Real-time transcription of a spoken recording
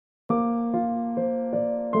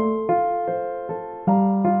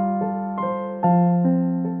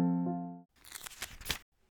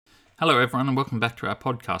Hello everyone and welcome back to our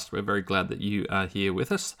podcast. We're very glad that you are here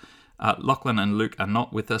with us. Lachlan and Luke are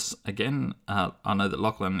not with us again. I know that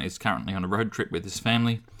Lachlan is currently on a road trip with his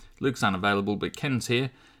family. Luke's unavailable, but Ken's here,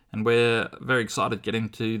 and we're very excited to get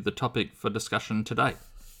into the topic for discussion today.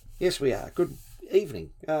 Yes, we are. Good evening,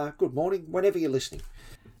 good morning, whenever you're listening.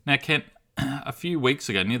 Now, Ken, a few weeks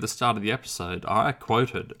ago, near the start of the episode, I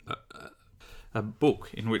quoted a book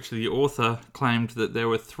in which the author claimed that there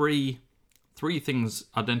were three things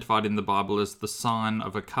identified in the Bible as the sign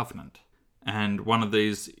of a covenant. And one of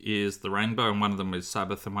these is the rainbow, and one of them is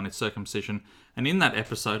Sabbath, and one is circumcision. And in that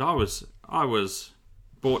episode, I was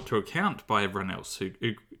brought to account by everyone else who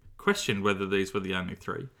questioned whether these were the only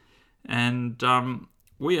three. And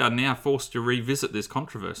we are now forced to revisit this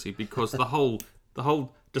controversy because the whole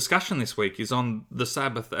discussion this week is on the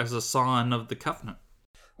Sabbath as a sign of the covenant.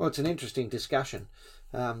 Well, it's an interesting discussion.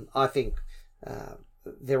 I think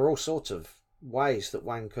there are all sorts of ways that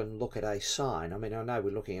one can look at a sign. I mean, I know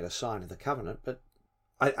we're looking at a sign of the covenant, but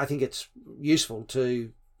I think it's useful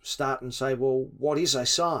to start and say, well, what is a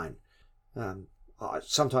sign?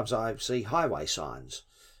 Sometimes I see highway signs,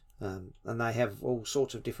 and they have all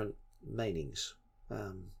sorts of different meanings,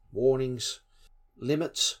 warnings,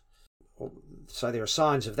 limits. So there are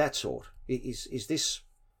signs of that sort. Is this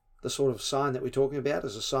the sort of sign that we're talking about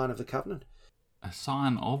as a sign of the covenant? A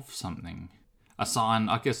sign of something. A sign,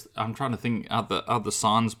 I guess, I'm trying to think, other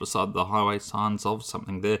signs beside the highway signs of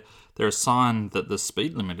something. They're a sign that the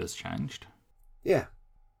speed limit has changed. Yeah,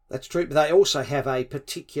 that's true. But they also have a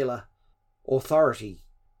particular authority.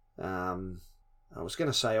 I was going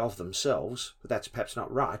to say of themselves, but that's perhaps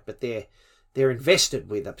not right. But they're invested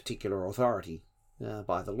with a particular authority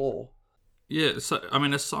by the law. Yeah, so, I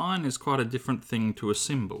mean, a sign is quite a different thing to a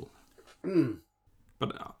symbol.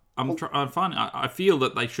 But I feel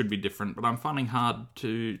that they should be different, but I'm finding hard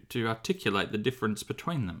to articulate the difference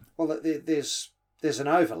between them. Well, there's an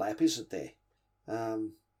overlap, isn't there?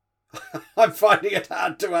 I'm finding it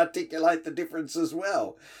hard to articulate the difference as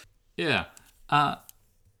well. Yeah. I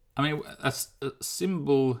mean, a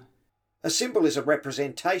symbol... A symbol is a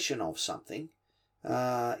representation of something.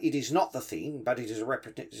 It is not the thing, but it is a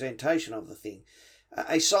representation of the thing.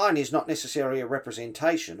 A sign is not necessarily a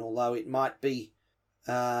representation, although it might be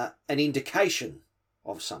an indication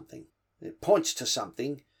of something. It points to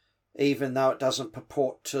something, even though it doesn't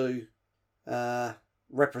purport to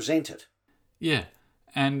represent it. Yeah,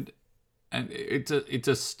 and it's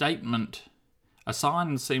a statement. A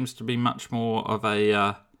sign seems to be much more of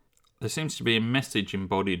a. There seems to be a message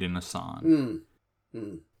embodied in a sign.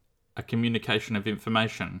 A communication of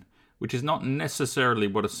information, which is not necessarily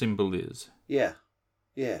what a symbol is. Yeah.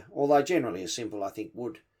 Although generally a symbol, I think,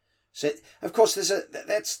 would. So, of course,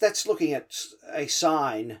 that's looking at a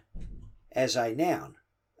sign as a noun.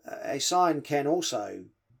 A sign can also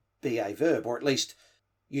be a verb, or at least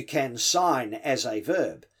you can sign as a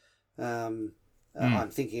verb. I'm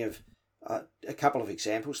thinking of a couple of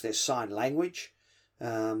examples. There's sign language,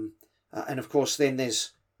 and of course then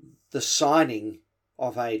there's the signing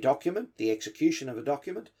of a document, the execution of a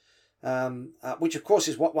document, which of course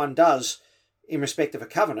is what one does in respect of a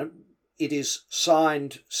covenant. It is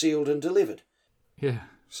signed, sealed, and delivered. Yeah.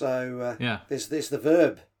 So there's the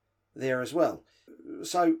verb there as well.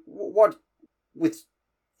 So what with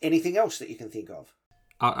anything else that you can think of?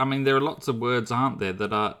 I mean, there are lots of words, aren't there,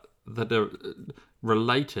 that are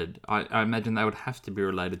related. I imagine they would have to be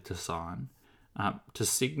related to sign. To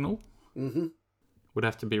signal would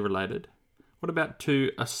have to be related. What about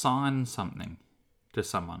to assign something to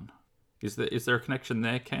someone? Is there a connection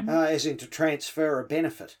there, Ken? As in to transfer a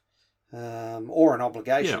benefit. Or an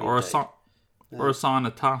obligation. Yeah, or assign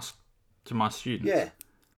a task to my students. Yeah.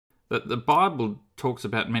 The Bible talks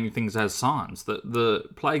about many things as signs. The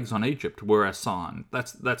plagues on Egypt were a sign.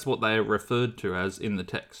 That's what they are referred to as in the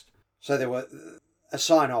text. So there were a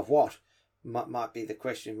sign of what? Might be the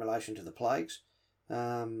question in relation to the plagues.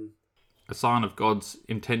 A sign of God's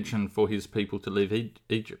intention for his people to leave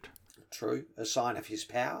Egypt. True. A sign of his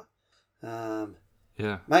power.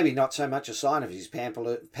 Yeah. Maybe not so much a sign of his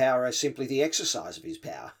power as simply the exercise of his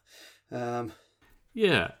power.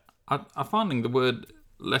 Yeah. I'm finding the word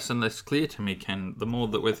less and less clear to me, Ken, the more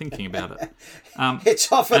that we're thinking about it.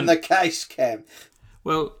 It's often the case, Cam.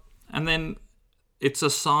 Well, and then it's a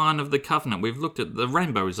sign of the covenant. We've looked at the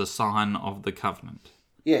rainbow is a sign of the covenant.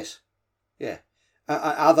 Yes. Yeah.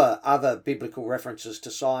 Other biblical references to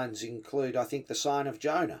signs include, I think, the sign of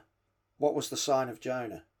Jonah. What was the sign of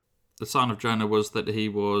Jonah? The sign of Jonah was that he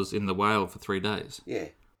was in the whale for 3 days. Yeah.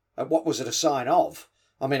 What was it a sign of?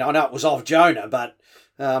 I mean, I know it was of Jonah, but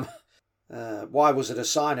why was it a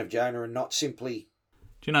sign of Jonah and not simply...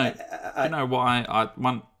 Do you know why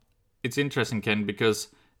it's interesting, Ken, because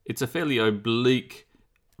it's a fairly oblique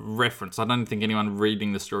reference. I don't think anyone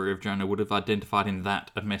reading the story of Jonah would have identified in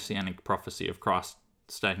that a messianic prophecy of Christ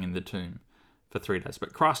staying in the tomb for 3 days.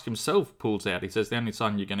 But Christ himself pulls out. He says the only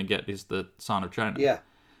sign you're going to get is the sign of Jonah. Yeah.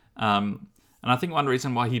 And I think one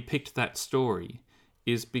reason why he picked that story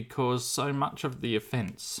is because so much of the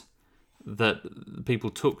offence that people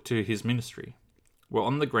took to his ministry were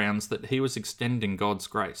on the grounds that he was extending God's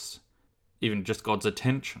grace, even just God's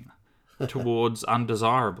attention, towards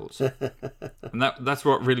undesirables. And that's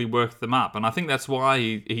what really worked them up. And I think that's why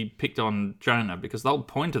he picked on Jonah, because the whole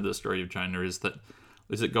point of the story of Jonah is that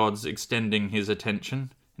God's extending his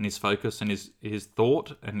attention and his focus and his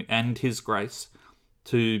thought and his grace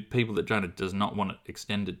to people that Jonah does not want it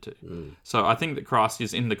extended to. So I think that Christ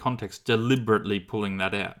is in the context deliberately pulling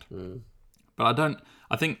that out. But I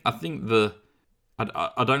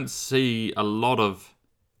don't see a lot of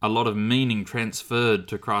meaning transferred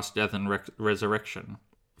to Christ's death and resurrection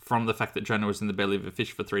from the fact that Jonah was in the belly of a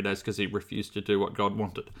fish for 3 days because he refused to do what God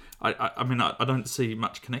wanted. I don't see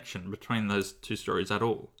much connection between those two stories at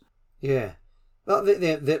all. Yeah. Well,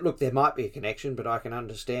 look, there might be a connection, but I can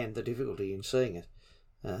understand the difficulty in seeing it.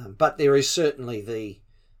 But there is certainly the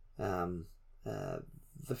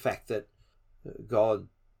fact that God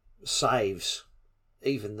saves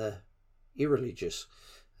even the irreligious.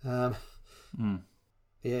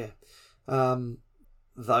 Yeah.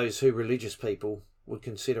 Those who religious people would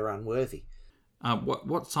consider unworthy.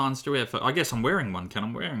 What signs do we have? I guess I'm wearing one, Ken.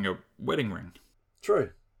 I'm wearing a wedding ring.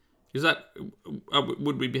 True. Is that?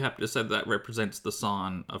 Would we be happy to say that represents the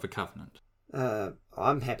sign of a covenant?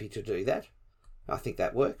 I'm happy to do that. I think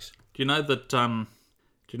that works. Do you know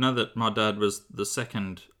that my dad was the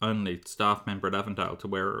second only staff member at Avondale to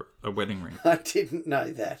wear a wedding ring? I didn't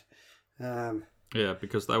know that. Yeah,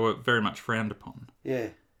 because they were very much frowned upon. Yeah.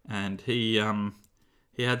 And he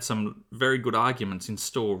had some very good arguments in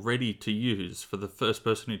store ready to use for the first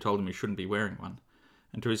person who told him he shouldn't be wearing one.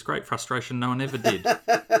 And to his great frustration, no one ever did.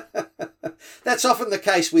 That's often the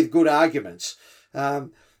case with good arguments.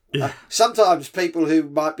 Sometimes people who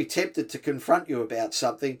might be tempted to confront you about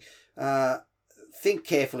something think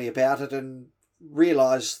carefully about it and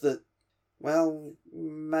realise that, well,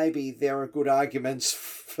 maybe there are good arguments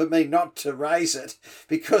for me not to raise it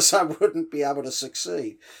because I wouldn't be able to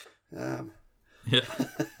succeed. Yeah.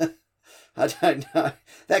 I don't know.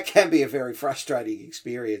 That can be a very frustrating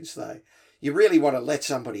experience, though. You really want to let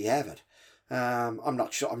somebody have it. I'm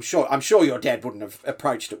not sure. I'm sure your dad wouldn't have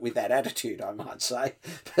approached it with that attitude, I might say.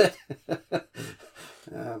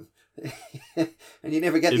 And you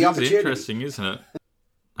never get the opportunity. It is interesting, isn't it?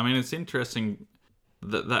 I mean, it's interesting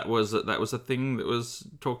that was a thing that was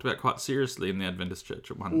talked about quite seriously in the Adventist Church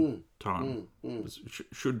at one time.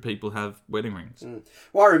 Should people have wedding rings?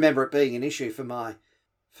 Well, I remember it being an issue for my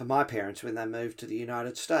parents when they moved to the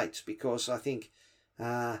United States, because I think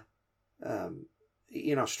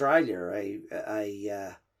in Australia,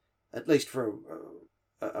 at least for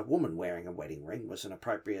a woman wearing a wedding ring was an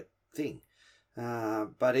appropriate thing.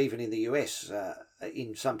 But even in the US,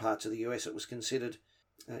 in some parts of the US, it was considered,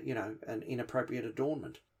 an inappropriate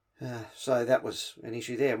adornment. So that was an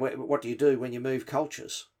issue there. What do you do when you move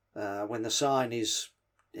cultures? When the sign has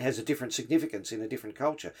a different significance in a different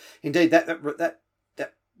culture? Indeed, that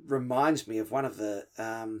reminds me of one of the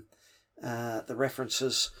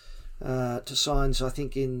references to signs, I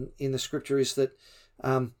think, in the scripture, is that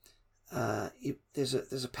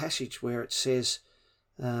there's a passage where it says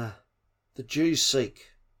the Jews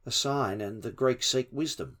seek a sign and the Greeks seek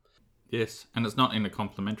wisdom. Yes, and it's not in a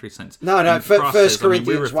complimentary sense. No, 1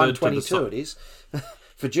 Corinthians 1:22 it is.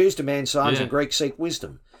 For Jews demand signs and Greeks seek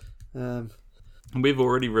wisdom. And we've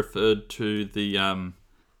already referred to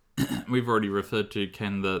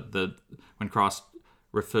Ken, the when Christ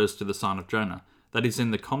refers to the sign of Jonah. That is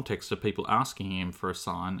in the context of people asking him for a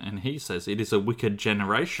sign, and he says it is a wicked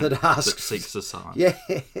generation that seeks a sign.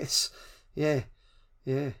 Yes, yeah.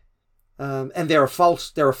 And there are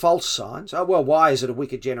false signs. Oh well, why is it a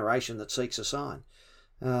wicked generation that seeks a sign?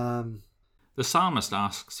 The psalmist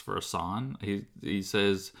asks for a sign. He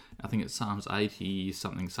says, I think it's Psalms 80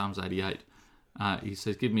 something, Psalms 88. He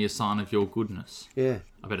says, "Give me a sign of your goodness." Yeah,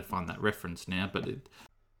 I better find that reference now. But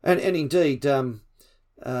and indeed,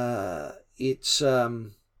 it's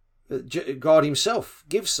God Himself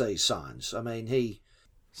gives these signs. I mean,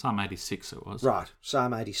 Psalm 86 it was. Right,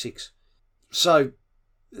 Psalm 86. So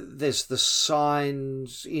there's the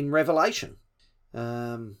signs in Revelation.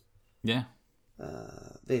 There's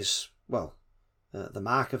the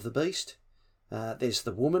mark of the beast. There's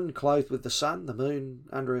the woman clothed with the sun, the moon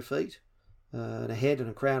under her feet, and a head and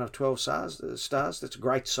a crown of 12 stars. That's a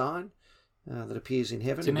great sign. that appears in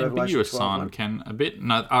heaven. It's an in Revelation ambiguous 12:1. sign, Ken. A bit.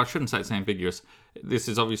 No, I shouldn't say it's ambiguous. This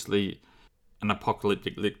is obviously an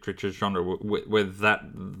apocalyptic literature genre where that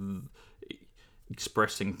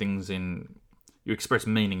expressing things in... You express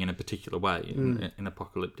meaning in a particular way in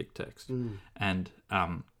apocalyptic text. And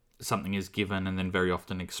something is given and then very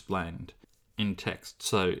often explained in text.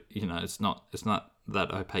 So, it's not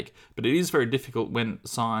that opaque. But it is very difficult when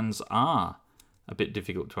signs are a bit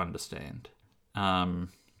difficult to understand. And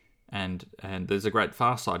there's a great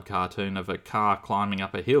Far Side cartoon of a car climbing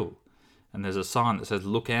up a hill. And there's a sign that says,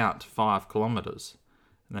 "Look out 5 kilometres."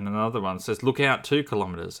 And then another one says, "Look out 2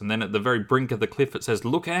 kilometres." And then at the very brink of the cliff, it says,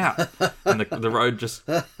 "Look out." And the road just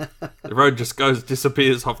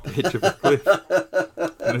disappears off the edge of the cliff.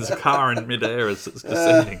 And there's a car in midair as it's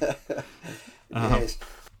descending. Yes.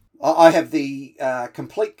 I have the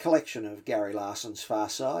complete collection of Gary Larson's Far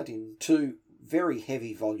Side in 2 very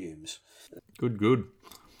heavy volumes. Good.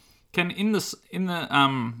 Ken, in the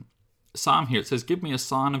psalm here, it says, "Give me a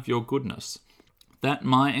sign of your goodness, that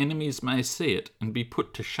my enemies may see it and be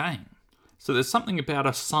put to shame." So there's something about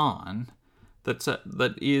a sign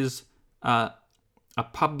that is a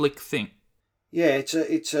public thing. Yeah, it's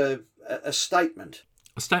a statement.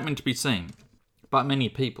 A statement to be seen by many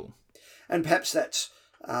people. And perhaps that's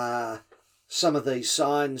some of these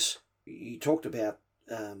signs. You talked about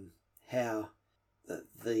how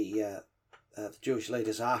the Jewish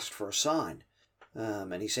leaders asked for a sign.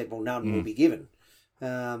 And he said, well, none will be given.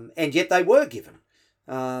 And yet they were given.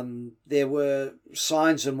 There were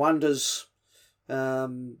signs and wonders.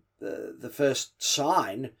 The first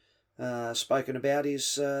sign spoken about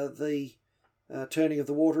is the turning of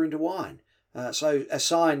the water into wine. So a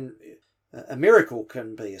sign, a miracle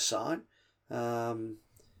can be a sign. And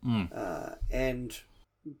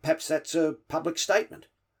perhaps that's a public statement.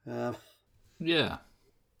 Yeah.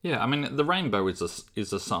 I mean, the rainbow is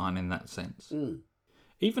a sign in that sense.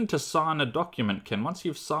 Even to sign a document, Ken, once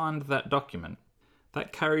you've signed that document,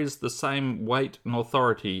 that carries the same weight and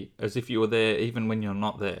authority as if you were there even when you're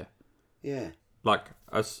not there. Yeah. Like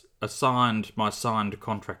my signed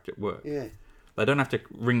contract at work. Yeah. They don't have to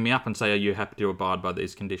ring me up and say, "Are you happy to abide by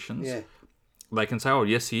these conditions?" Yeah. They can say, "Oh,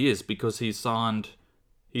 yes, he is, because he signed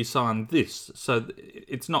this." So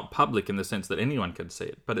it's not public in the sense that anyone can see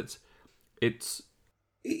it, but it's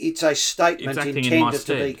a statement acting intended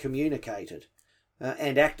to be communicated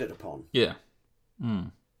and acted upon. Yeah.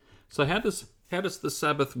 So how does the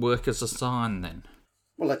Sabbath work as a sign then?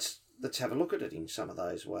 Well, let's have a look at it in some of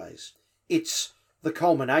those ways. It's the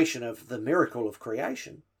culmination of the miracle of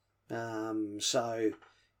creation. So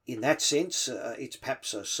in that sense, it's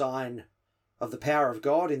perhaps a sign of the power of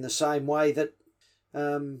God in the same way that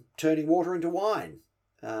turning water into wine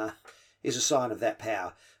is a sign of that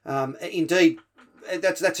power. Indeed,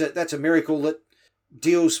 that's a miracle that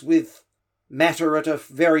deals with matter at a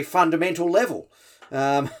very fundamental level.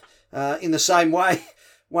 In the same way,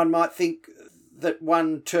 one might think that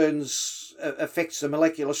one affects the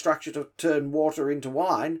molecular structure to turn water into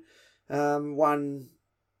wine. One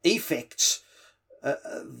effects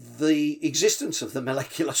the existence of the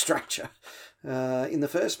molecular structure in the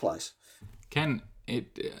first place.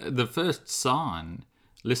 The first sign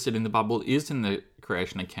listed in the Bible is in the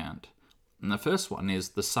creation account. And the first one is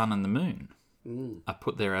the sun and the moon are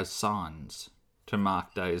put there as signs to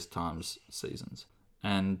mark days, times, seasons.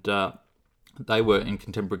 And they were in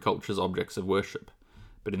contemporary cultures objects of worship.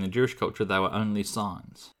 But in the Jewish culture, they were only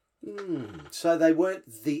signs. So they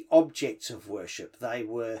weren't the objects of worship. They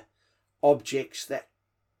were objects that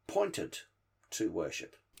pointed to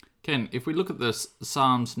worship. Ken, if we look at this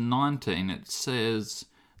Psalms 19, it says,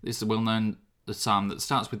 this is a well-known psalm that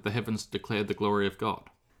starts with, "The heavens declare the glory of God.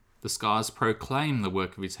 The skies proclaim the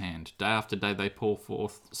work of his hand. Day after day they pour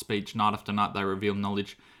forth speech. Night after night they reveal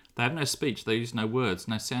knowledge. They have no speech, they use no words.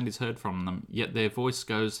 No sound is heard from them. Yet their voice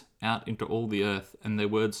goes out into all the earth, and their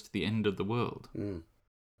words to the end of the world."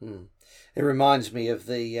 It reminds me of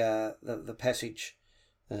the passage.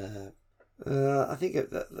 I think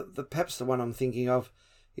perhaps the one I'm thinking of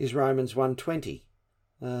is Romans 1:20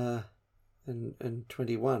 and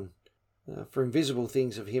 21. "For invisible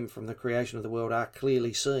things of him from the creation of the world are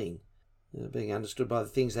clearly seen, being understood by the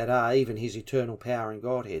things that are, even his eternal power and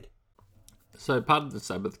Godhead." So part of the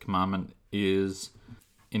Sabbath commandment is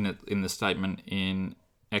in the statement in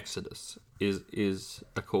Exodus is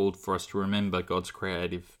a call for us to remember God's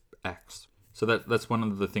creative acts. So that's one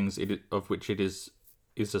of the things of which it is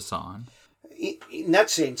a sign. In that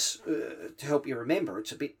sense, to help you remember,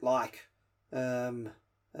 it's a bit like a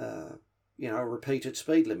repeated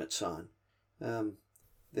speed limit sign. I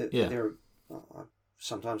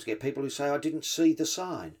sometimes get people who say, "I didn't see the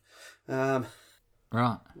sign."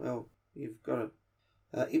 Right. Well, You've got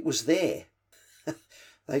to. It was there.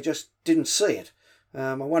 They just didn't see it.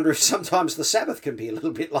 I wonder if sometimes the Sabbath can be a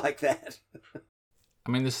little bit like that. I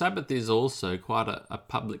mean, the Sabbath is also quite a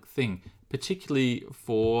public thing, particularly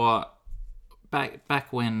for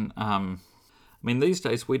back when. I mean, these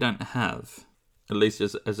days we don't have, at least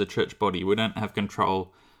as a church body, we don't have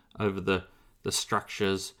control over the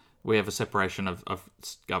structures. We have a separation of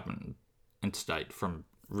government and state from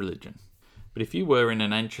religion. But if you were in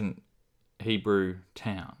an ancient Hebrew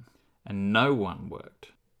town and no one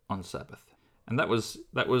worked on Sabbath, and that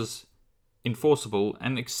was enforceable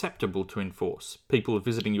and acceptable to enforce. People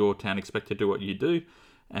visiting your town expect to do what you do,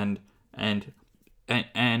 and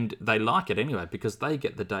they like it anyway because they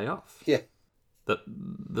get the day off. Yeah.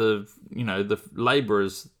 The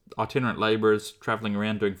labourers, itinerant labourers travelling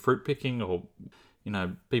around doing fruit picking, or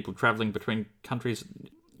people travelling between countries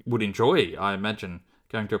would enjoy, I imagine,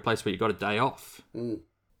 going to a place where you got a day off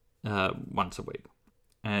once a week,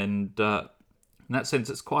 and in that sense,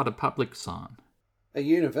 it's quite a public sign. A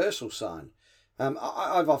universal sign.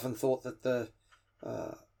 I've often thought that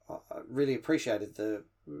I really appreciated the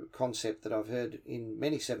concept that I've heard in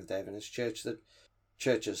many Seventh-day Adventist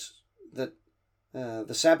churches that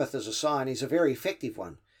the Sabbath as a sign is a very effective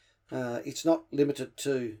one. It's not limited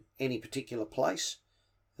to any particular place.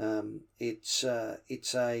 It's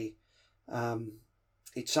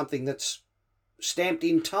something that's stamped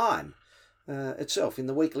in time itself, in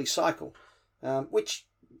the weekly cycle, which,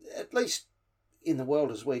 at least in the world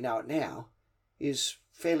as we know it now, is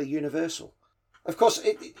fairly universal. Of course,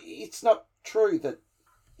 it's not true that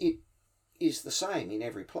it is the same in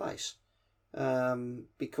every place,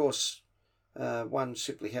 because one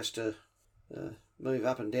simply has to move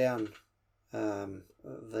up and down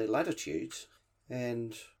the latitudes,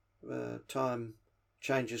 and time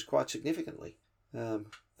changes quite significantly.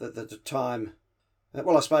 The time,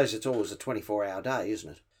 well, I suppose it's always a 24-hour day,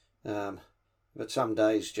 isn't it? But some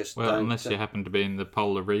days just well, don't. Unless you happen to be in the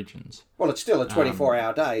polar regions. Well, it's still a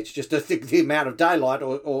 24-hour day. It's just the amount of daylight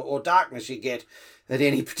or darkness you get at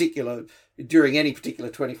during any particular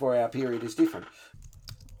 24-hour period is different.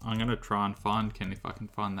 I'm going to try and find, Ken, if I can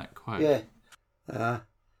find that quote. Yeah.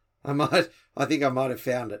 I think I might have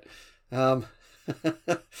found it.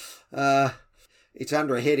 It's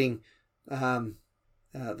under a heading,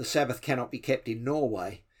 the Sabbath cannot be kept in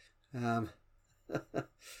Norway.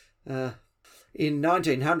 In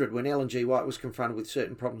 1900, when Ellen G. White was confronted with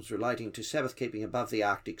certain problems relating to Sabbath keeping above the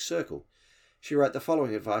Arctic Circle, she wrote the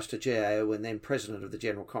following advice to G.A. Owen, then President of the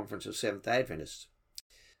General Conference of Seventh-day Adventists,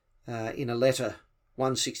 in a letter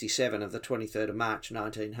 167 of the 23rd of March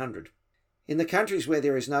 1900. In the countries where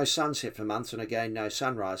there is no sunset for months and again no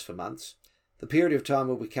sunrise for months, the period of time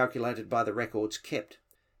will be calculated by the records kept.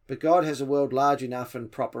 But God has a world large enough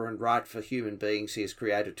and proper and right for human beings he has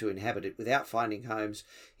created to inhabit it without finding homes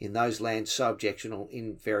in those lands so objectionable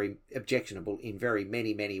in very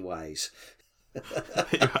many, many ways.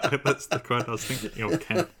 That's the quote I was thinking of,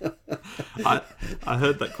 Ken. I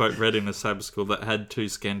heard that quote read in a Sabbath school that had two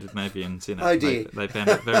Scandinavians in it. Oh dear. They found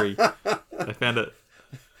it very. They found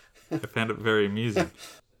it very amusing.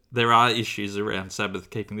 There are issues around Sabbath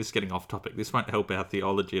keeping. This is getting off topic. This won't help our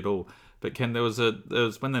theology at all. But Ken, there was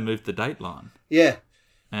when they moved the date line. Yeah.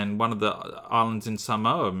 And one of the islands in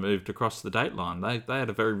Samoa moved across the date line. They had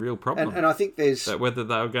a very real problem. And I think there's that whether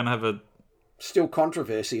they were going to have still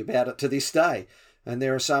controversy about it to this day. And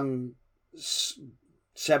there are some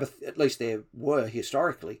Sabbath, at least there were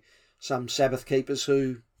historically, some Sabbath keepers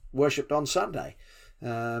who worshipped on Sunday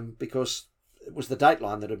because it was the date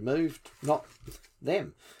line that had moved, not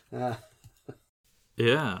them.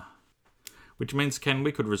 Yeah. Which means, Ken,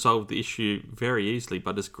 we could resolve the issue very easily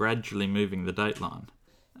by just gradually moving the date line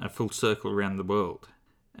a full circle around the world,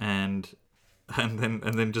 and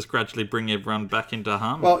then just gradually bring everyone back into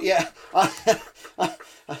harmony. Well, yeah,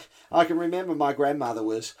 I can remember my grandmother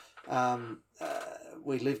was.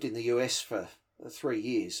 We lived in the US for 3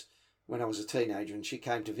 years when I was a teenager, and she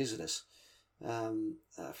came to visit us from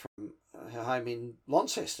her home in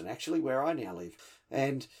Launceston, actually, where I now live,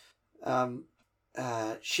 and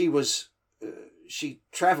she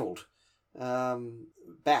travelled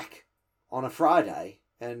back on a Friday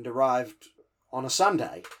and arrived on a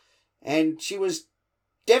Sunday, and she was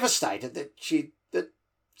devastated that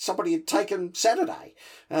somebody had taken Saturday,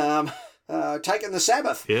 taken the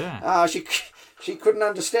Sabbath. Yeah. She couldn't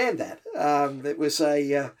understand that. It was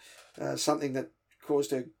something that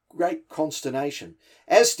caused her great consternation,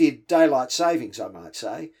 as did daylight savings, I might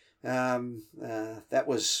say. That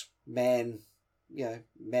was man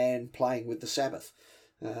playing with the Sabbath.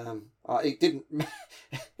 It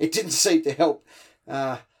didn't seem to help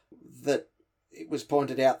that it was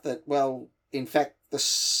pointed out that, well, in fact, the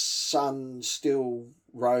sun still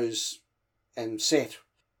rose and set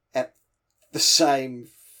at the same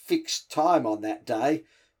fixed time on that day.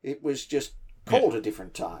 It was just called a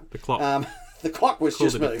different time. The clock. The clock was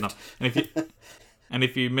just moved. And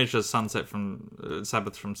if you measure sunset from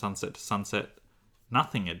Sabbath from sunset to sunset,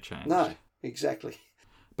 nothing had changed. No, exactly.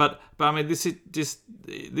 But I mean, this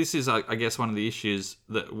is I guess one of the issues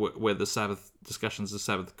that where the Sabbath discussions of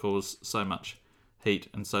Sabbath cause so much heat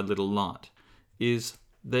and so little light, is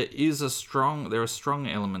there are strong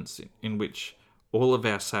elements in which all of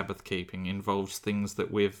our Sabbath keeping involves things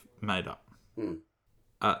that we've made up.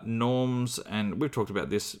 Norms, and we've talked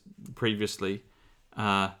about this previously.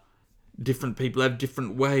 Different people have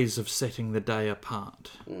different ways of setting the day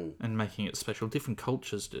apart and making it special. Different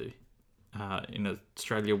cultures do. In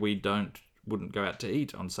Australia, we wouldn't go out to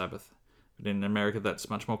eat on Sabbath, but in America, that's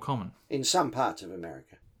much more common. In some parts of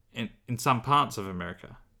America. In some parts of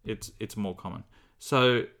America, it's more common.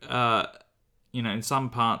 So, in some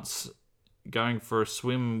parts, going for a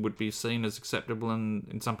swim would be seen as acceptable, and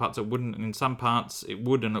in some parts it wouldn't, and in some parts it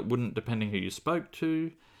would and it wouldn't, depending who you spoke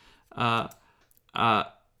to. I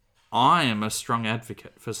am a strong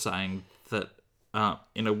advocate for saying that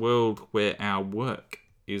in a world where our work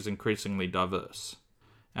is increasingly diverse,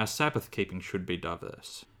 our Sabbath keeping should be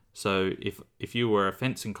diverse. So if you were a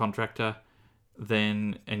fencing contractor,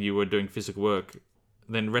 and you were doing physical work,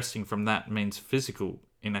 then resting from that means physical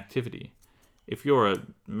inactivity. If you're a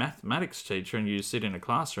mathematics teacher and you sit in a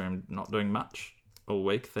classroom not doing much all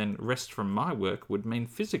week, then rest from my work would mean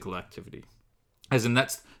physical activity. As in,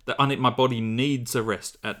 my body needs a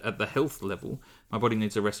rest at the health level. My body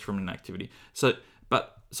needs a rest from inactivity. So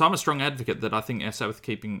I'm a strong advocate that I think our Sabbath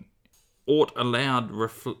keeping ought allowed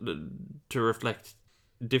to reflect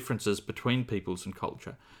differences between peoples and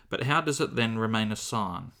culture. But how does it then remain a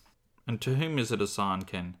sign? And to whom is it a sign,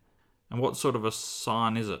 Ken? And what sort of a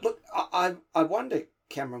sign is it? Look, I wonder,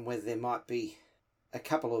 Cameron, whether there might be a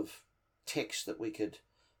couple of texts that we could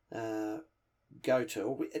go to,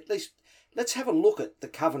 or at least let's have a look at the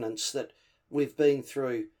covenants that we've been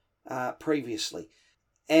through previously.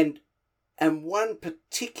 And one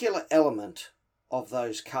particular element of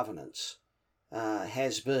those covenants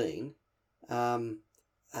has been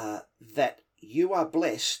that you are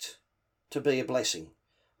blessed to be a blessing.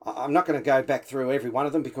 I'm not going to go back through every one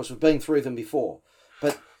of them because we've been through them before,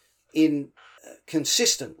 but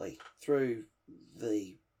consistently through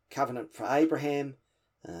the covenant for Abraham,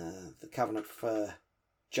 the covenant for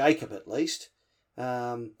Jacob at least,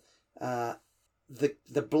 the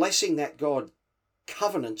blessing that God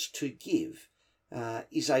covenants to give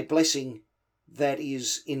is a blessing that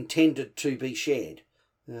is intended to be shared,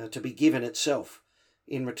 to be given itself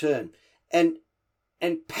in return. And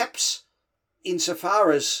perhaps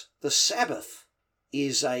insofar as the Sabbath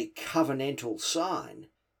is a covenantal sign,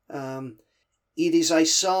 it is a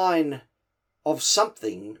sign of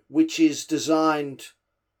something which is designed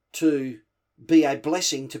to be a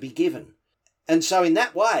blessing to be given. And so in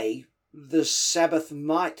that way, the Sabbath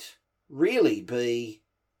might really be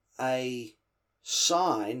a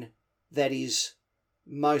sign that is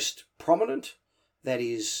most prominent, that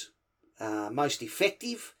is most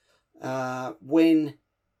effective when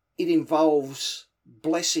it involves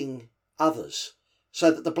blessing others,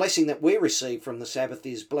 so that the blessing that we receive from the Sabbath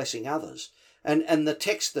is blessing others. And the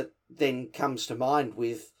text that then comes to mind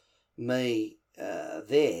with me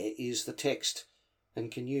there is the text,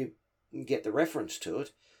 and can you get the reference to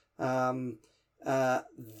it?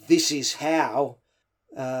 This is how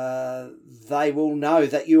they will know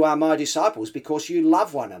that you are my disciples, because you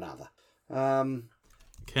love one another.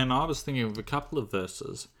 Ken, I was thinking of a couple of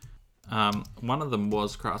verses. One of them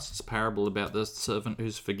was Christ's parable about the servant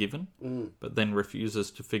who's forgiven, but then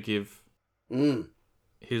refuses to forgive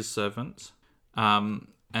his servants. And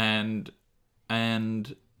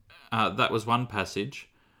that was one passage.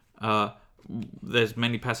 There's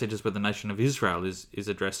many passages where the nation of Israel is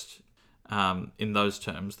addressed in those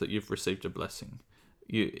terms, that you've received a blessing.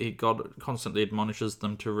 God constantly admonishes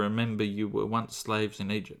them to remember you were once slaves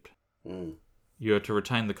in Egypt. You are to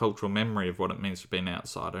retain the cultural memory of what it means to be an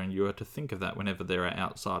outsider, and you are to think of that whenever there are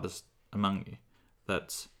outsiders among you.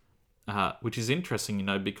 That's which is interesting,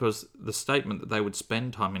 because the statement that they would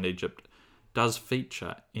spend time in Egypt does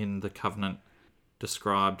feature in the covenant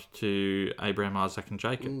described to Abraham, Isaac, and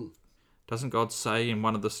Jacob. Doesn't God say in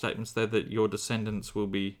one of the statements there that your descendants will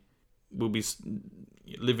live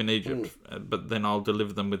in Egypt, but then I'll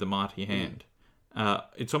deliver them with a mighty hand?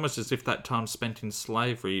 It's almost as if that time spent in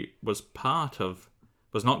slavery was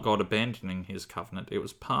not God abandoning his covenant, it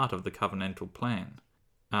was part of the covenantal plan.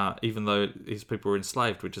 even though his people were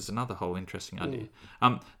enslaved, which is another whole interesting idea.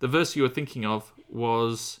 The verse you were thinking of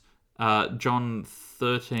was John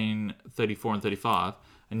 13:34 and 35.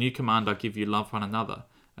 A new command I give you, love one another.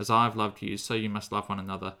 As I have loved you, so you must love one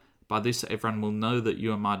another. By this everyone will know that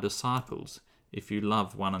you are my disciples, if you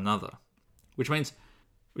love one another. Which means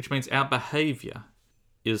our behaviour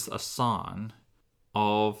is a sign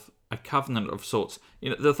of a covenant of sorts.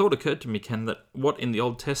 The thought occurred to me, Ken, that what in the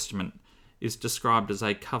Old Testament is described as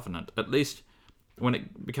a covenant, at least when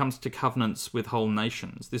it comes to covenants with whole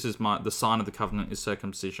nations. This is the sign of the covenant is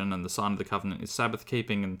circumcision, and the sign of the covenant is Sabbath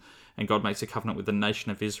keeping, and God makes a covenant with the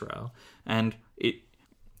nation of Israel. And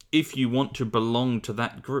if you want to belong to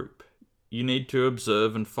that group, you need to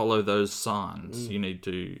observe and follow those signs. You need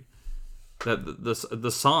to...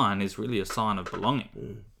 The sign is really a sign of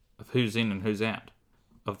belonging, of who's in and who's out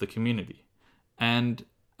of the community. And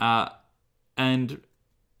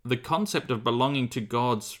the concept of belonging to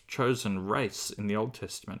God's chosen race in the Old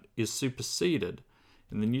Testament is superseded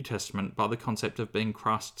in the New Testament by the concept of being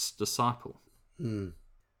Christ's disciple.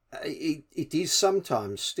 It is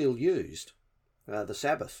sometimes still used. The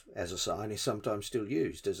Sabbath as a sign is sometimes still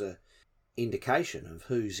used as an indication of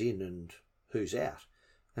who's in and who's out.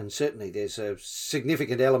 And certainly there's a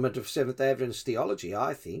significant element of Seventh-day Adventist theology,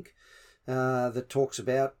 I think, that talks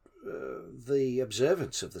about the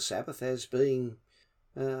observance of the Sabbath as being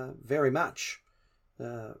very much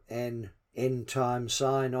an end-time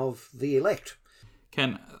sign of the elect.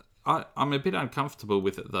 Ken, I'm a bit uncomfortable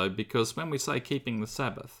with it, though, because when we say keeping the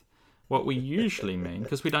Sabbath, what we usually mean,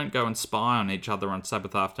 because we don't go and spy on each other on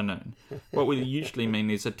Sabbath afternoon, what we usually mean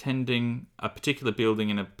is attending a particular building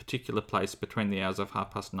in a particular place between the hours of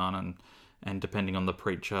 9:30 and depending on the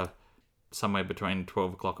preacher, somewhere between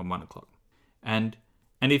 12 o'clock and 1 o'clock. And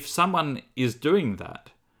if someone is doing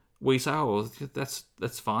that, we say, oh, well,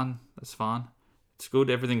 that's fine, it's good,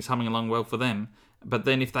 everything's humming along well for them. But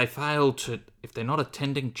then if they're not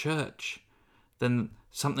attending church, then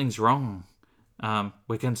something's wrong.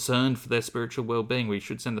 We're concerned for their spiritual well-being. We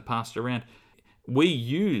should send the pastor around. We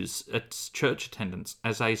use church attendance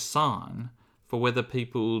as a sign for whether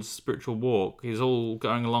people's spiritual walk is all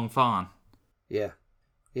going along fine. Yeah,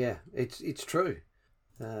 it's true.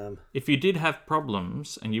 If you did have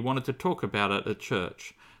problems and you wanted to talk about it at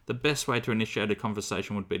church, the best way to initiate a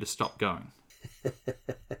conversation would be to stop going.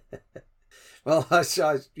 Well,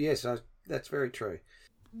 yes, that's very true.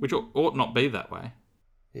 Which ought not be that way.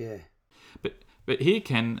 Yeah. But here,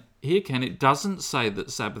 Ken, it doesn't say that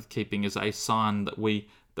Sabbath keeping is a sign that we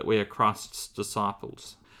are Christ's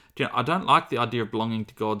disciples. I don't like the idea of belonging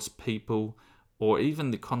to God's people, or even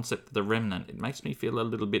the concept of the remnant. It makes me feel a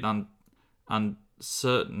little bit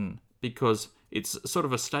uncertain, because it's sort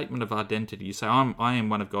of a statement of identity. You say, I am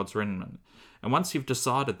one of God's remnant. And once you've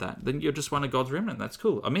decided that, then you're just one of God's remnant. That's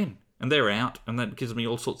cool. I'm in. And they're out. And that gives me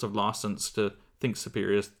all sorts of license to think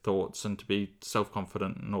superior thoughts and to be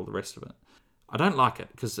self-confident and all the rest of it. I don't like it,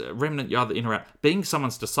 because remnant, you're either in or out. Being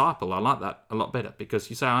someone's disciple, I like that a lot better, because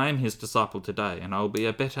you say, I am his disciple today, and I will be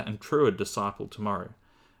a better and truer disciple tomorrow.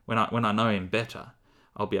 When I know him better,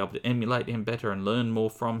 I'll be able to emulate him better and learn more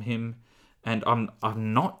from him. And I'm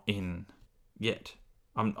not in yet.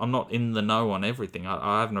 I'm not in the know on everything.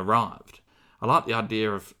 I haven't arrived. I like the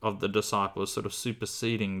idea of the disciple as sort of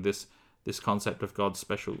superseding this concept of God's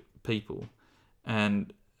special people,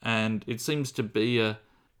 and it seems to be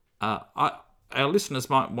our listeners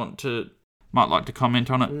might like to comment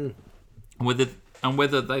on it,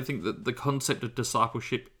 whether they think that the concept of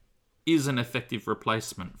discipleship is an effective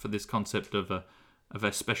replacement for this concept of a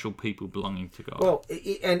special people belonging to God. Well,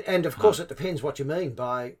 and of course it depends what you mean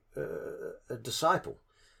by a disciple,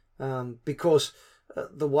 because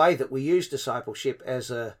the way that we use discipleship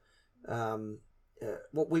as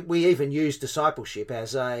we even use discipleship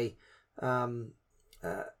as a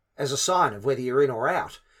sign of whether you're in or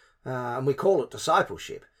out. And we call it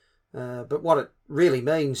discipleship. But what it really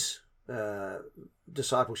means,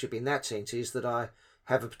 discipleship in that sense, is that I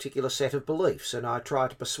have a particular set of beliefs and I try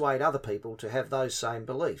to persuade other people to have those same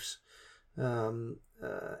beliefs. And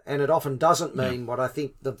it often doesn't mean what I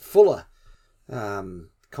think the fuller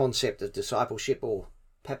concept of discipleship, or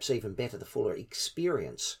perhaps even better, the fuller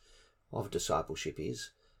experience of discipleship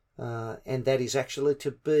is. And that is actually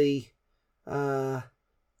to be a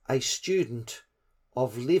student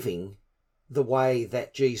of living the way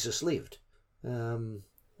that Jesus lived, to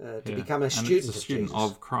become a student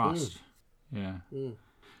of Christ.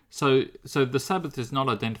 So the Sabbath is not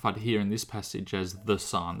identified here in this passage as the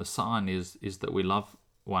sign. The sign is that we love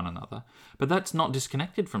one another, but that's not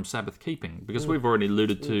disconnected from Sabbath keeping, because we've already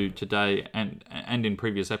alluded to today and in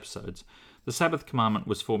previous episodes. The Sabbath commandment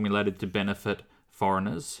was formulated to benefit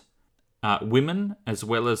foreigners, women, as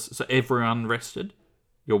well as so everyone rested,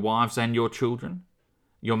 your wives and your children,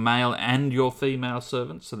 your male and your female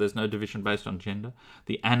servants, so there's no division based on gender.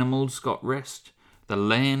 The animals got rest, the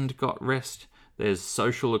land got rest, there's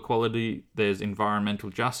social equality, there's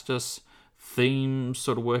environmental justice, themes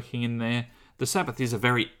sort of working in there. The Sabbath is a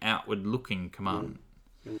very outward-looking commandment.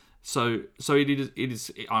 So it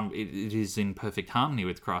is in perfect harmony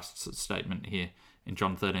with Christ's statement here in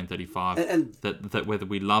John 13:35 and that whether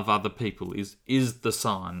we love other people is the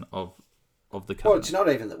sign of the covenant. Well, it's not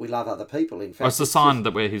even that we love other people. In fact, it's a sign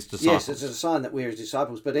that we're his disciples. Yes, it's a sign that we're his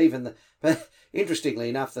disciples. But interestingly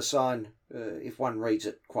enough, the sign, if one reads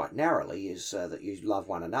it quite narrowly, is that you love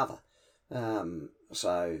one another.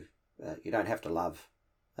 So you don't have to love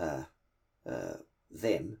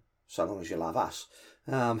them so long as you love us.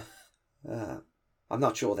 I'm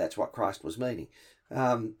not sure that's what Christ was meaning.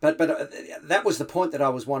 But that was the point that I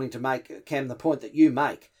was wanting to make, Cam. The point that you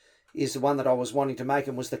make is the one that I was wanting to make,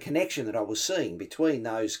 and was the connection that I was seeing between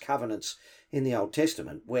those covenants in the Old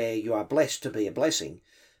Testament, where you are blessed to be a blessing,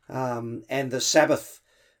 and the Sabbath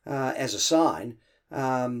as a sign,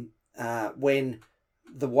 when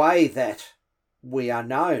the way that we are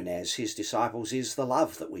known as his disciples is the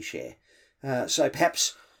love that we share. So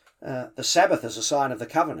perhaps the Sabbath as a sign of the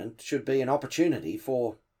covenant should be an opportunity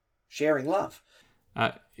for sharing love.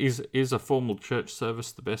 Is a formal church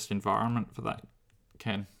service the best environment for that,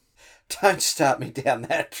 Ken? Don't start me down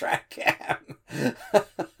that track, Cam.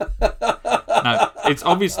 No, it's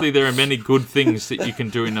obviously there are many good things that you can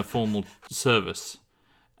do in a formal service.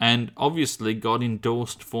 And obviously God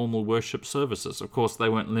endorsed formal worship services. Of course, they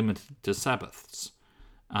weren't limited to Sabbaths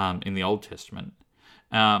in the Old Testament.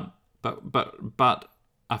 But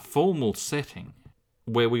a formal setting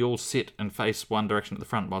where we all sit and face one direction at the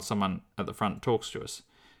front while someone at the front talks to us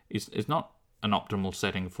is not an optimal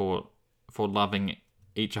setting for loving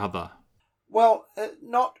each other. Well,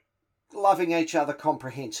 not loving each other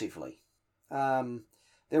comprehensively.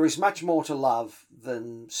 There is much more to love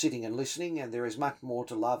than sitting and listening, and there is much more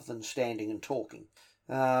to love than standing and talking.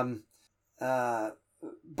 But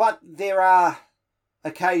there are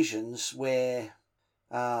occasions where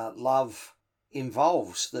love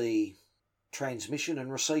involves the transmission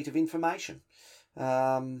and receipt of information.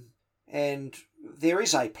 And there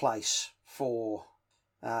is a place for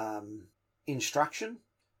instruction,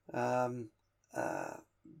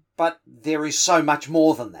 but there is so much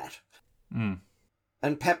more than that.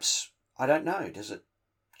 And perhaps, I don't know, is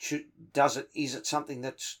it something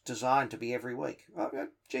that's designed to be every week? Well,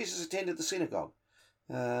 Jesus attended the synagogue.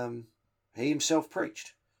 He himself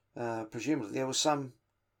preached. Presumably there was some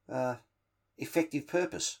effective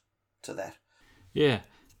purpose to that. Yeah.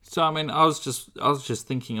 So I mean, I was just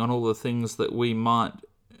thinking on all the things that we might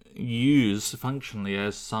use functionally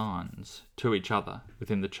as signs to each other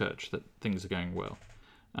within the church that things are going well.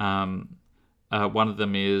 One of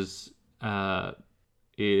them is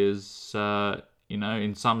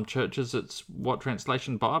in some churches it's what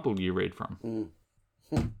translation Bible you read from.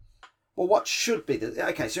 Well, what should be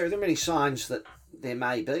okay? So there are many signs that there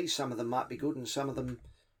may be. Some of them might be good, and some of them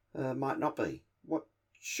might not be. What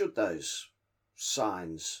should those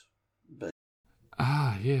signs be?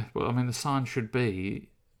 Yeah. Well, I mean, the sign should be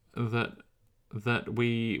that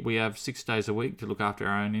we have 6 days a week to look after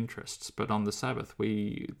our own interests, but on the Sabbath,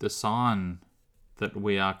 the sign that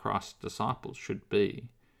we are Christ's disciples should be,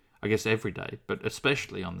 I guess every day, but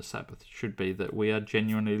especially on the Sabbath, should be that we are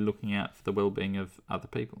genuinely looking out for the well-being of other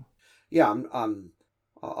people. Yeah,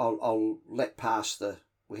 I'll let pass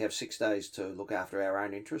we have 6 days to look after our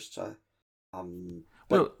own interests.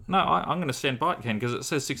 Well, no, I'm going to stand by it, Ken, because it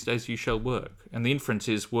says 6 days you shall work, and the inference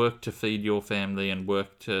is work to feed your family and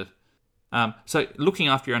work to. So looking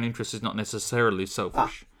after your own interests is not necessarily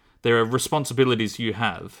selfish. There are responsibilities you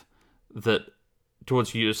have that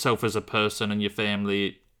towards yourself as a person and your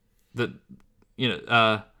family that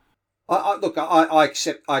I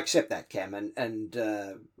accept that, Cam, and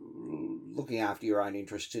looking after your own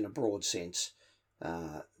interests in a broad sense.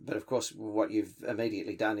 But of course, what you've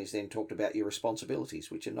immediately done is then talked about your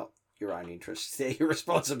responsibilities, which are not your own interests; they're your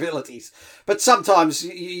responsibilities. But sometimes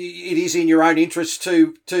it is in your own interest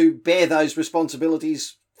to bear those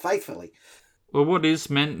responsibilities faithfully. Well, what is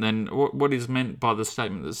meant then? What is meant by the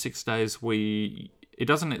statement that 6 days it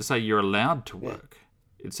doesn't say you're allowed to work.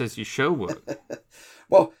 Yeah. It says you shall work.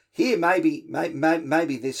 Well, here maybe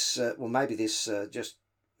this just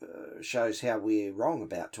shows how we're wrong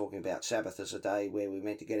about talking about Sabbath as a day where we're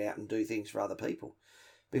meant to get out and do things for other people,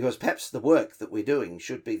 because perhaps the work that we're doing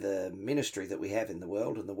should be the ministry that we have in the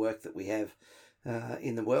world, and the work that we have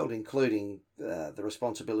in the world, including the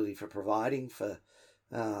responsibility for providing for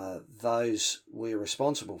those we're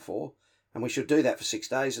responsible for, and we should do that for 6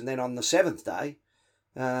 days, and then on the seventh day,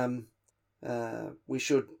 we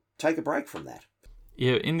should take a break from that.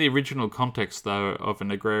 Yeah, in the original context, though, of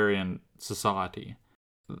an agrarian society,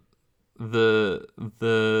 the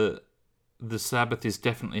Sabbath is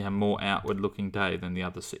definitely a more outward-looking day than the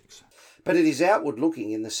other 6. But it is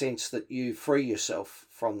outward-looking in the sense that you free yourself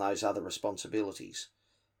from those other responsibilities,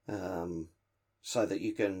 so that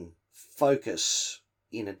you can focus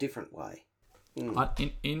in a different way.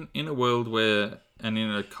 In a world where, and in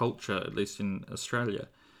a culture, at least in Australia,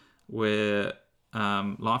 where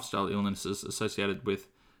lifestyle illnesses associated with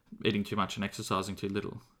eating too much and exercising too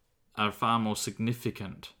little are far more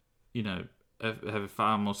significant, have a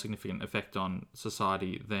far more significant effect on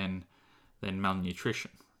society than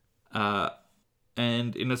malnutrition.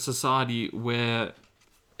 And in a society where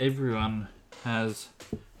everyone has,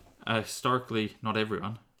 historically, not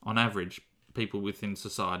everyone, on average, people within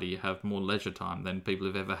society have more leisure time than people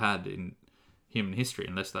have ever had in human history,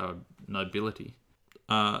 unless they were nobility.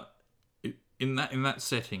 In that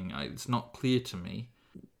setting, it's not clear to me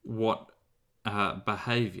what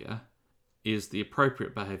behaviour is the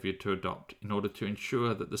appropriate behaviour to adopt in order to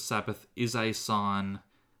ensure that the Sabbath is a sign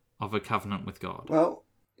of a covenant with God. Well,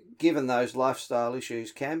 given those lifestyle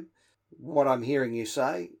issues, Cam, what I'm hearing you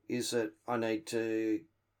say is that I need to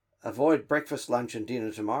avoid breakfast, lunch and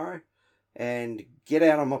dinner tomorrow and get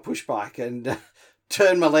out on my push bike and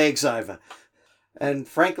turn my legs over. And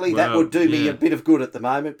frankly, that would do me a bit of good at the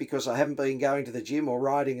moment, because I haven't been going to the gym or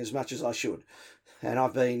riding as much as I should. And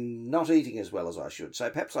I've been not eating as well as I should. So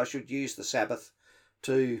perhaps I should use the Sabbath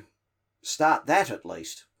to start that at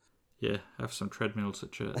least. Yeah, have some treadmills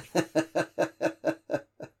at church.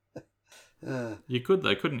 You could,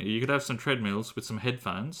 though, couldn't you? You could have some treadmills with some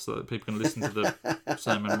headphones so that people can listen to the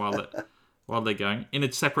sermon while they're going in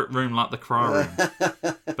a separate room like the cry room.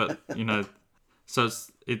 But, so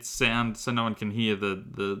it's sound, so no one can hear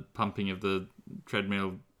the pumping of the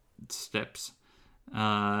treadmill steps.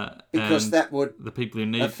 Because that would the people who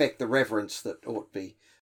need affect the reverence that ought to be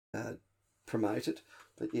promoted.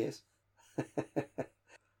 But yes,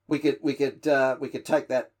 we could take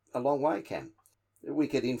that a long way, Cam. We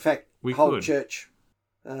could, in fact, hold church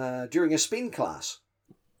during a spin class.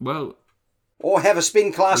 Well, or have a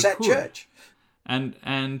spin class at church.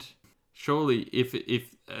 And surely,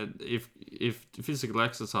 if physical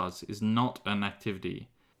exercise is not an activity,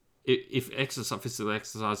 if physical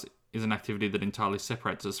exercise is an activity that entirely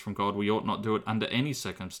separates us from God, we ought not do it under any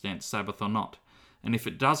circumstance, Sabbath or not. And if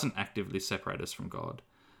it doesn't actively separate us from God,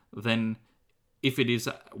 then if it is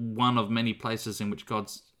one of many places in which God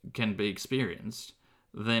can be experienced,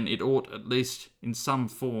 then it ought at least in some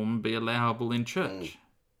form be allowable in church.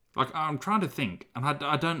 Like, I'm trying to think, and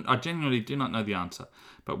I genuinely do not know the answer,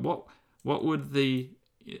 but what would the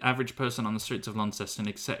average person on the streets of Launceston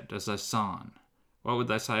accept as a sign? What would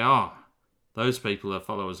they say? Those people are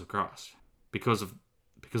followers of Christ because of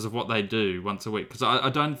what they do once a week. Because I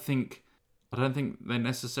don't think they're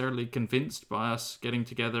necessarily convinced by us getting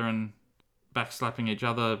together and backslapping each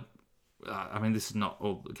other. I mean, this is not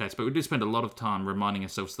all the case, but we do spend a lot of time reminding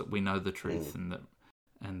ourselves that we know the truth and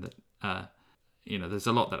that there's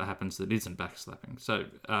a lot that happens that isn't backslapping. So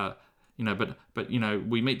but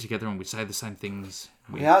we meet together and we say the same things.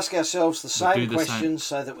 We ask ourselves the same questions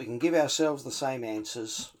so that we can give ourselves the same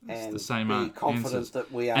answers and be confident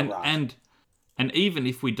that we are right. And even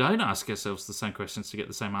if we don't ask ourselves the same questions to get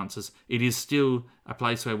the same answers, it is still a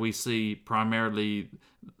place where we see primarily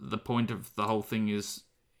the point of the whole thing is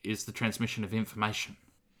the transmission of information.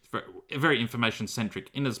 It's very information-centric,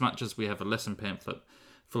 in as much as we have a lesson pamphlet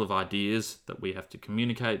full of ideas that we have to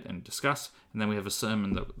communicate and discuss, and then we have a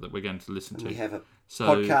sermon that we're going to listen to. We have a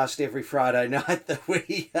podcast every Friday night that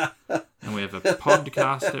we... And we have a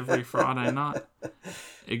podcast every Friday night.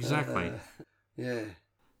 Exactly. Yeah.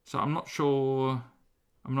 So I'm not sure...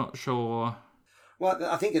 Well,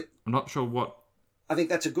 I think I'm not sure what... I think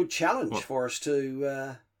that's a good challenge for us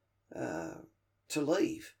to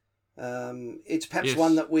leave. It's perhaps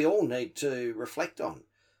one that we all need to reflect on.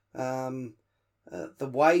 The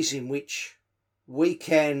ways in which we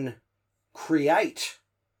can create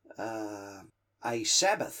a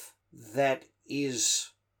Sabbath that is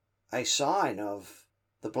a sign of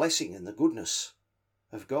the blessing and the goodness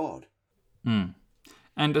of God.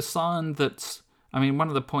 And a sign that's... I mean, one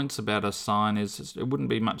of the points about a sign is it wouldn't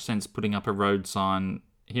be much sense putting up a road sign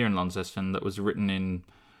here in Launceston that was written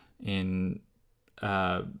in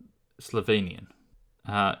Slovenian.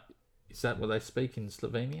 Is that what they speak in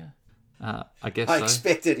Slovenia? I guess I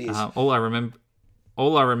expect it is. All I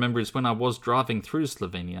remember is when I was driving through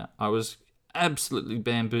Slovenia, I was absolutely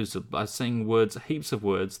bamboozled by seeing heaps of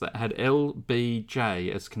words that had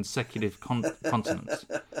LBJ as consecutive consonants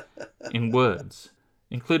in words,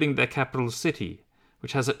 including their capital city,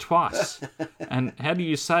 which has it twice. And how do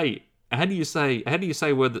you say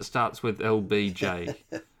a word that starts with LBJ?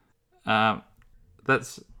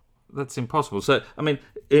 That's impossible. So, I mean,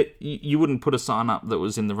 you wouldn't put a sign up that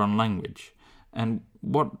was in the wrong language. And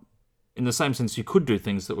in the same sense, you could do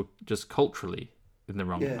things that were just culturally in the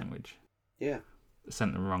wrong language. Yeah.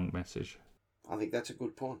 Sent the wrong message. I think that's a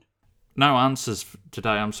good point. No answers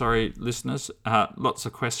today, I'm sorry, listeners. Lots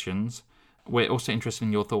of questions. We're also interested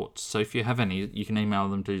in your thoughts. So if you have any, you can email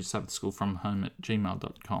them to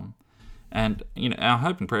sabbathschoolfromhome@gmail.com. And, our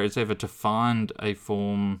hope and prayer is ever to find a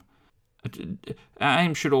form. Our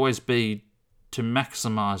aim should always be to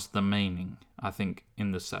maximise the meaning, I think,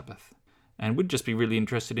 in the Sabbath. And we'd just be really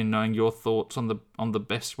interested in knowing your thoughts on the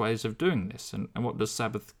best ways of doing this, and what does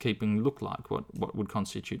Sabbath keeping look like? What would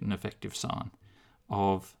constitute an effective sign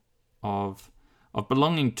of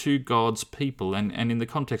belonging to God's people? And in the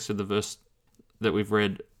context of the verse that we've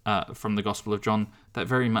read from the Gospel of John, that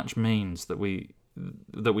very much means that we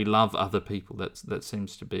love other people. That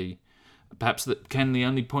seems to be perhaps the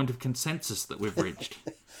only point of consensus that we've reached.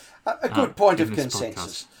 A good point of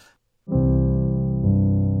consensus.